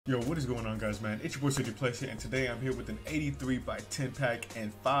Yo, what is going on, guys, man? It's your boy City Place here, and today I'm here with an 83 by 10 pack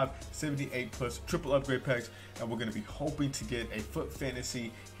and 5 78 plus triple upgrade packs, and we're going to be hoping to get a Foot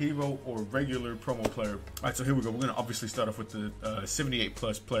Fantasy hero or regular promo player. Alright, so here we go. We're going to obviously start off with the 78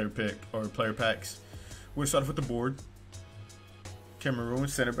 plus player pick or player packs. We're going to start off with the board. Cameroon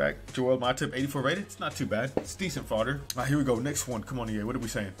center back Joel Matip, 84 rated. It's not too bad. It's decent fodder. Alright, here we go. Next one. Come on, EA. What are we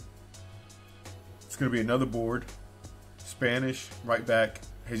saying? It's going to be another board. Spanish right back.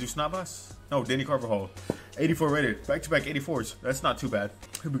 Jesus Navas? No, Danny Carvajal. 84 rated. Back-to-back 84s. That's not too bad.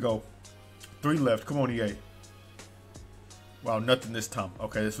 Here we go. 3 left. Come on, EA. Wow, nothing this time.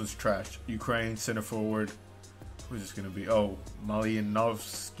 Okay, this was trash. Ukraine, center forward. Who's this going to be? Oh,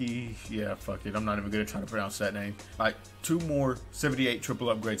 Malinovsky. Yeah, fuck it. I'm not even going to try to pronounce that name. All right, 2 more 78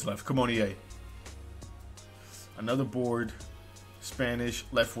 triple upgrades left. Come on, EA. Another board. Spanish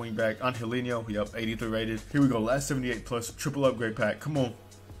left wing back. Angelino. Yep, 83 rated. Here we go. Last 78 plus triple upgrade pack. Come on.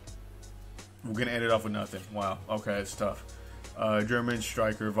 We're going to end it off with nothing. Wow. Okay, it's tough. German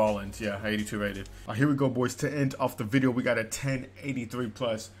striker, Volland. Yeah, 82 rated. Here we go, boys. To end off the video, we got a 10 83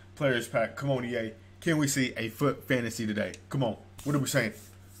 plus players pack. Come on, EA. Can we see a Foot Fantasy today? Come on. What are we saying?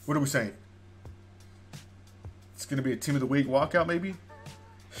 What are we saying? It's going to be a Team of the Week walkout, maybe?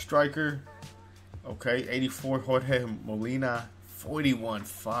 Striker. Okay, 84 Jorge Molina. 41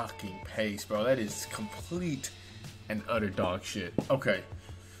 fucking pace, bro. That is complete and utter dog shit. Okay.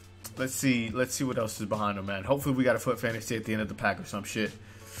 Let's see what else is behind him, man. Hopefully we got a Foot Fantasy at the end of the pack or some shit.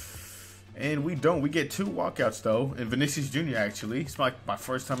 And we don't. We get 2 walkouts though. And Vinicius Jr. actually. It's like my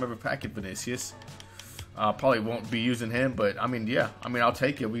first time ever packing Vinicius. Probably won't be using him, but I mean, yeah. I mean, I'll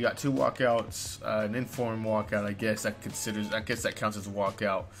take it. We got 2 walkouts, an informed walkout. I guess that counts as a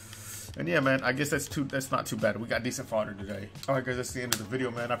walkout. And yeah, man, I guess that's not too bad. We got decent fodder today. Alright, guys, that's the end of the video,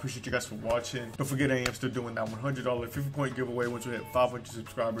 man. I appreciate you guys for watching. Don't forget, I am still doing that $100 50-point giveaway once we hit 500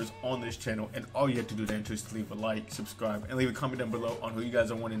 subscribers on this channel. And all you have to do to enter is to leave a like, subscribe, and leave a comment down below on who you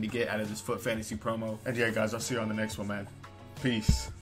guys are wanting to get out of this Foot Fantasy promo. And yeah, guys, I'll see you on the next one, man. Peace.